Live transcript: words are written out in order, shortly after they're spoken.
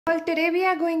Today we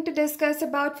are going to discuss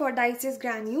about Fordyce's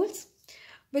granules,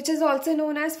 which is also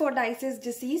known as Fordyce's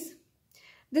disease.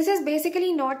 This is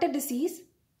basically not a disease,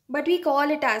 but we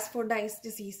call it as Fordyce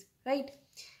disease, right?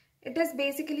 It is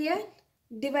basically a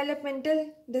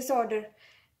developmental disorder,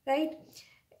 right?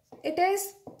 It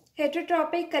is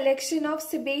heterotrophic collection of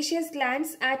sebaceous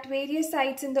glands at various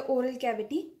sites in the oral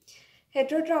cavity.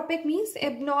 Heterotrophic means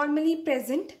abnormally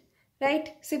present,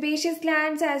 right? Sebaceous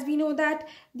glands, as we know that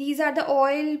these are the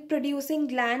oil producing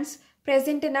glands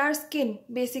present in our skin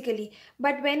basically.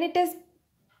 But when it is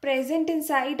present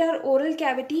inside our oral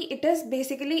cavity, it is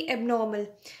basically abnormal.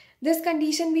 This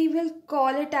condition we will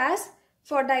call it as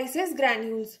Fordyce's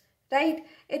granules, right?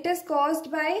 It is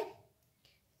caused by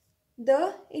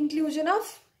the inclusion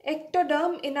of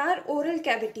ectoderm in our oral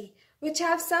cavity, which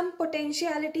have some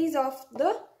potentialities of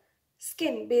the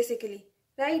skin basically,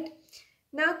 right?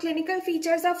 Now, clinical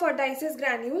features of Fordyce's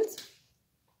granules.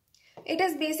 It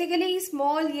is basically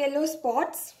small yellow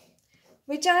spots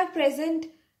which are present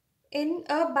in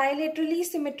a bilaterally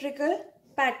symmetrical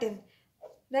pattern,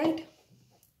 right?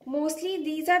 Mostly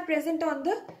these are present on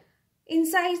the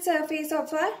inside surface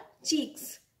of our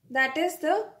cheeks, that is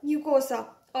the mucosa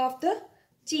of the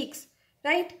cheeks,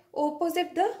 right?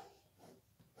 Opposite the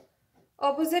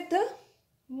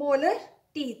molar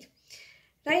teeth,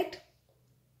 right?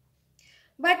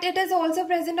 But it is also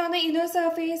present on the inner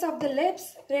surface of the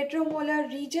lips, retromolar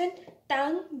region,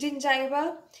 tongue,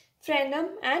 gingiva,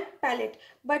 frenum and palate.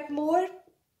 But more,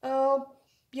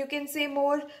 you can say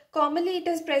more commonly it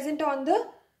is present on the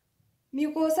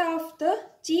mucosa of the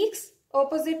cheeks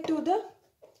opposite to the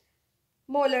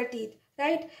molar teeth,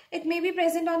 right? It may be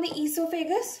present on the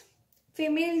esophagus,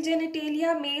 female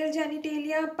genitalia, male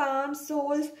genitalia, palms,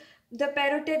 soles, the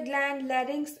parotid gland,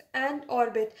 larynx and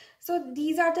orbit. So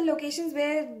these are the locations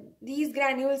where these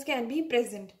granules can be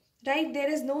present, right? There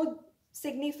is no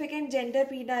significant gender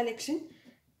predilection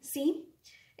seen.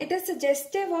 It is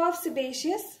suggestive of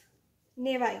sebaceous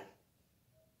nevi.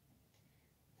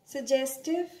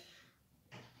 Suggestive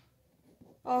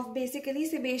of basically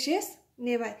sebaceous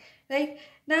nevi, right?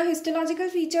 Now, histological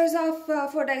features of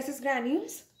Fordyce's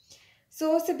granules.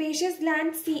 So sebaceous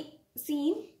glands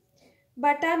seen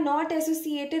but are not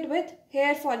associated with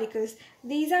hair follicles.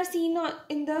 These are seen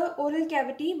in the oral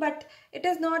cavity, but it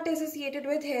is not associated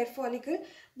with hair follicle,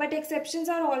 but exceptions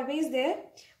are always there.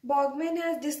 Bogman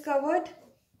has discovered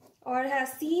or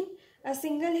has seen a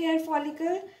single hair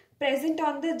follicle present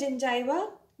on the gingiva,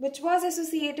 which was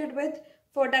associated with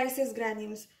Fordyce's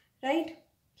granules, right?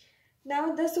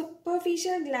 Now, the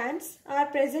superficial glands are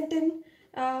present in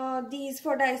these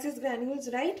Fordyce's granules,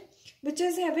 right? Which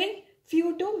is having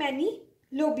few to many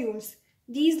lobules.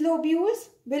 These lobules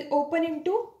will open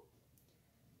into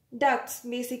ducts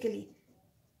basically.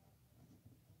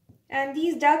 And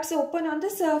these ducts open on the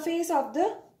surface of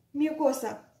the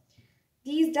mucosa.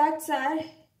 These ducts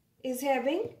is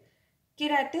having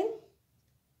keratin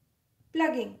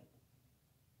plugging,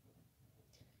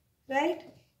 right?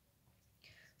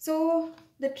 So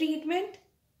the treatment,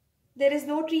 there is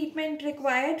no treatment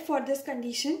required for this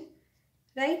condition,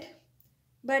 right?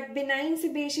 But benign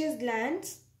sebaceous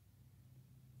glands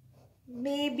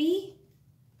may be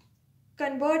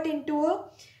convert into a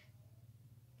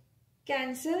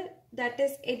cancer, that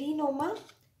is adenoma.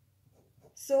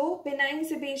 So benign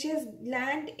sebaceous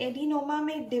gland adenoma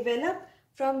may develop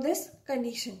from this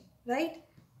condition, right?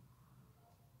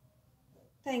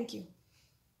 Thank you.